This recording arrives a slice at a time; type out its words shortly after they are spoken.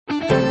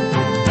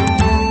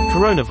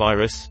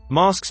Coronavirus,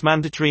 masks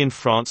mandatory in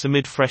France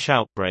amid fresh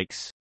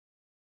outbreaks.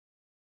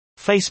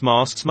 Face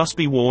masks must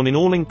be worn in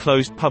all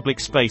enclosed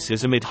public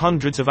spaces amid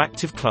hundreds of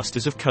active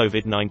clusters of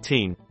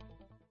COVID-19.